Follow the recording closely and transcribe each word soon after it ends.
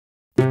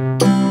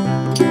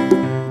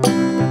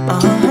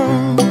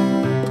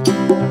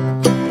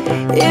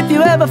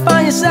ever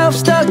find yourself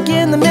stuck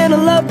in the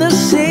middle of the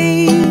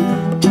sea,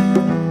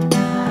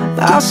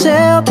 I'll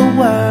sail the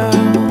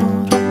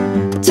world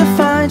to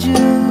find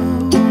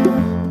you.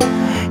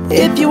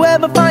 If you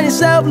ever find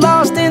yourself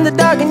lost in the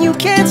dark and you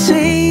can't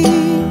see,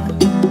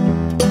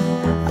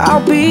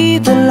 I'll be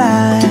the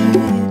light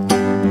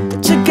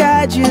to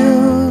guide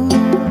you.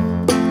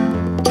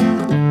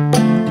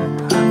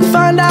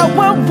 Find out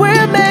what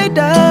we're made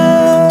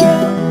of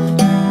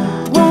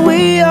when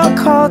we are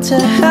called to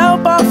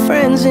help our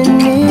friends in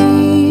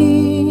need.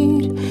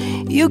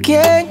 You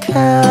can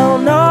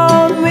count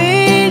on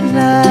me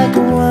like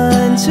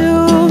 1,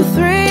 2,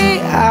 3,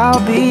 I'll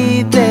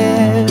be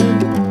there.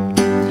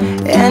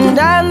 And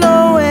I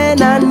know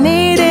when I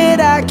need it,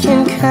 I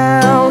can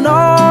count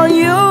on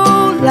you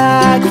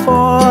like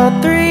 4,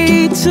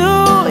 3, 2,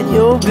 and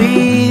you'll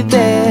be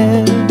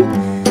there.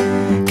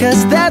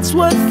 'Cause that's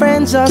what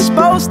friends are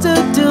supposed to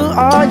do,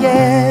 oh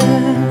yeah.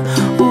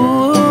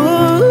 Ooh,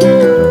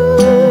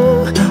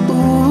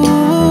 ooh,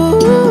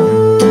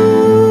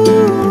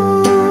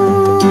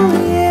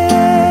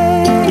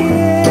 yeah,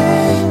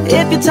 yeah.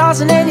 If you're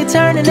tossing and you're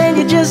turning and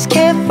you just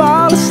can't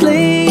fall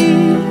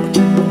asleep,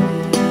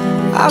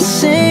 I'll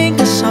sing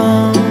a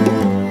song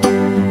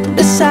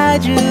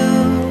beside you.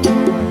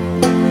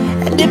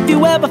 And if you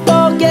ever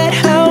forget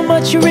how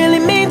much you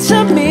really mean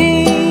to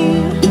me,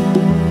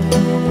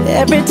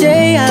 every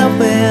day I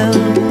will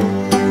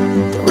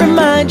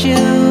remind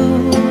you.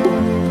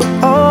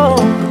 Oh,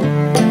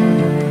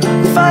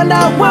 find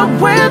out what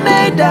we're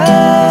made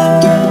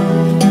of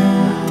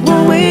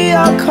when we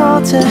are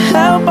called to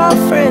help our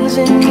friends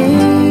in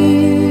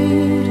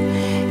need.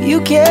 You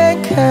can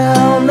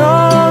count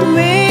on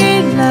me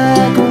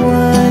like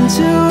 1,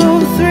 2,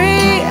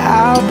 3,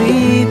 I'll be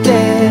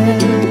there.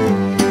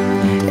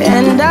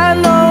 And I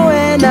know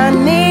when I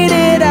need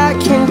it, I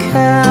can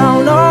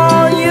count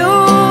on you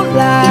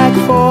like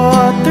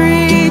 4,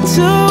 3,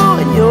 2,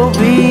 and you'll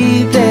be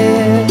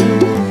there.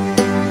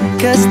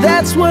 'Cause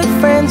that's what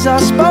friends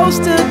are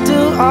supposed to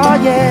do, oh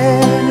yeah.